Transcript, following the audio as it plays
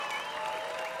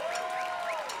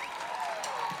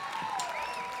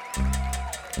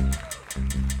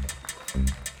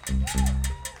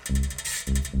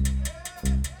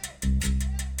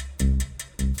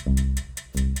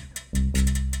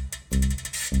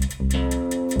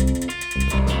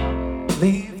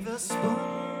Leave the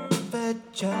spoon-fed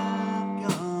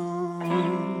champion,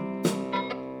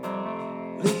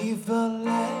 leave the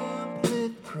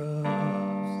lamp-lit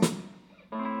crows,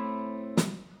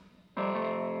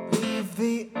 leave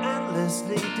the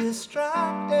endlessly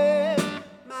distracted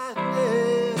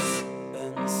madness,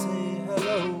 and say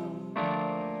hello,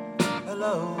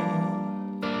 hello,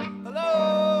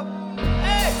 hello.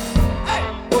 Hey, hey,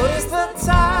 what is the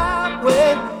time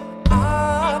when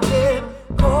I can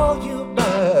call you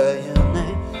by your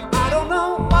name? I don't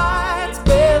know why it's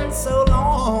been so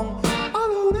long. I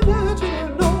don't imagine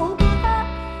you know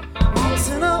about once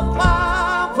in a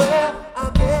while. Well, I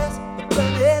guess the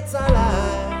planets are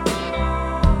alive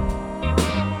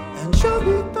and show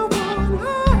me the one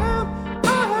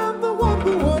I am the one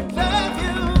who would love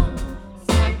you.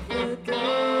 Secret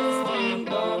ghostly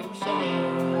ocean.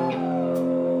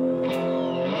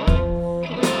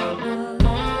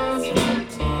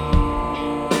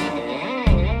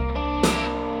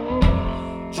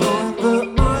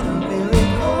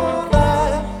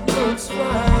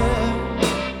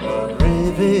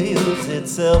 Reveals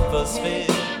itself a sphere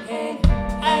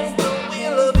as the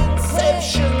wheel of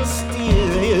inception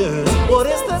steers. What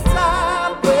is the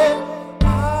time when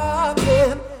I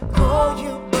can call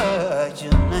you by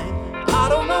your name? I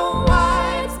don't know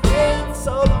why it's been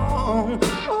so long. I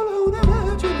don't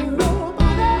imagine you know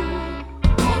about it.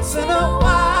 Once in a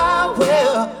while,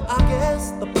 well, I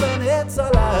guess the planets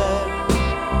are alive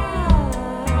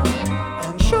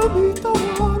and show me the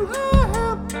one I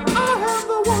am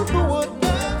the one who would.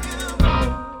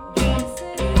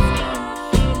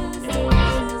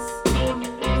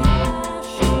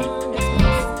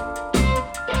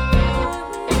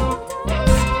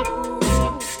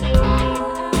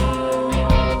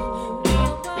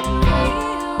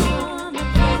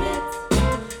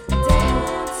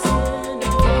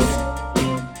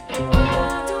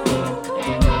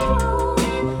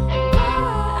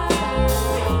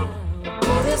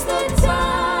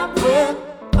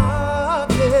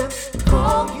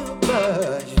 Call you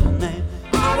by your name.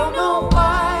 I don't know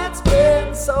why it's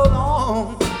been so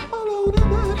long.